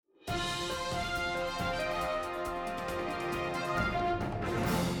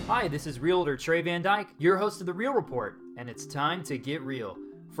Hi, this is Realtor Trey Van Dyke, your host of The Real Report, and it's time to get real.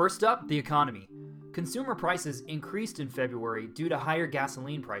 First up, the economy. Consumer prices increased in February due to higher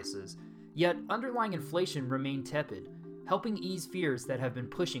gasoline prices, yet underlying inflation remained tepid, helping ease fears that have been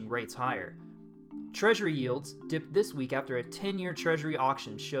pushing rates higher. Treasury yields dipped this week after a 10-year Treasury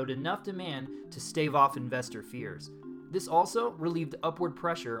auction showed enough demand to stave off investor fears. This also relieved upward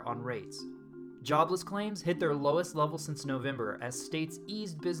pressure on rates. Jobless claims hit their lowest level since November as states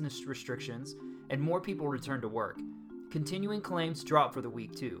eased business restrictions and more people returned to work. Continuing claims dropped for the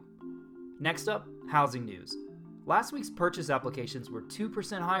week too. Next up, housing news. Last week's purchase applications were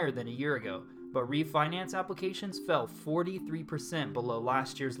 2% higher than a year ago, but refinance applications fell 43% below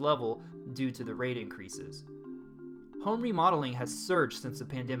last year's level due to the rate increases. Home remodeling has surged since the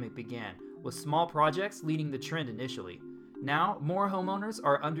pandemic began, with small projects leading the trend initially. Now, more homeowners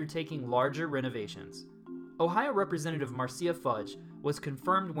are undertaking larger renovations. Ohio Representative Marcia Fudge was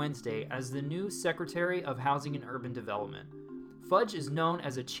confirmed Wednesday as the new Secretary of Housing and Urban Development. Fudge is known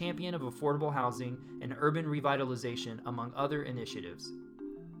as a champion of affordable housing and urban revitalization, among other initiatives.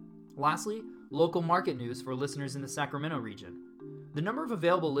 Lastly, local market news for listeners in the Sacramento region. The number of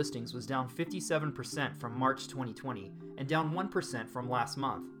available listings was down 57% from March 2020 and down 1% from last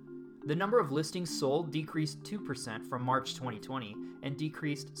month. The number of listings sold decreased 2% from March 2020 and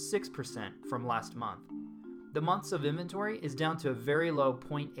decreased 6% from last month. The months of inventory is down to a very low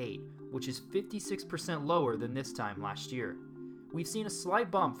 0.8, which is 56% lower than this time last year. We've seen a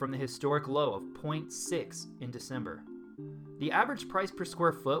slight bump from the historic low of 0.6 in December. The average price per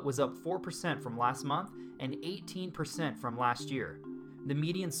square foot was up 4% from last month and 18% from last year. The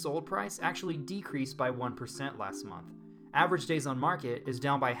median sold price actually decreased by 1% last month. Average days on market is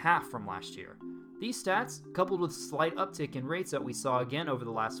down by half from last year. These stats, coupled with slight uptick in rates that we saw again over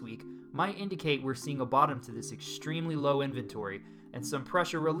the last week, might indicate we're seeing a bottom to this extremely low inventory and some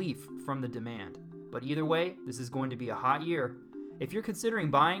pressure relief from the demand. But either way, this is going to be a hot year. If you're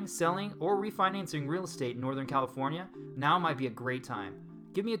considering buying, selling, or refinancing real estate in Northern California, now might be a great time.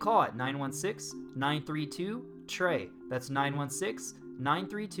 Give me a call at 916-932-TREY. That's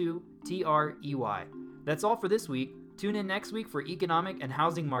 916-932-TREY. That's all for this week. Tune in next week for economic and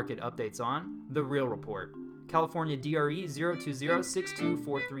housing market updates on The Real Report. California DRE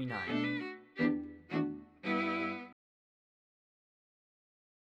 02062439.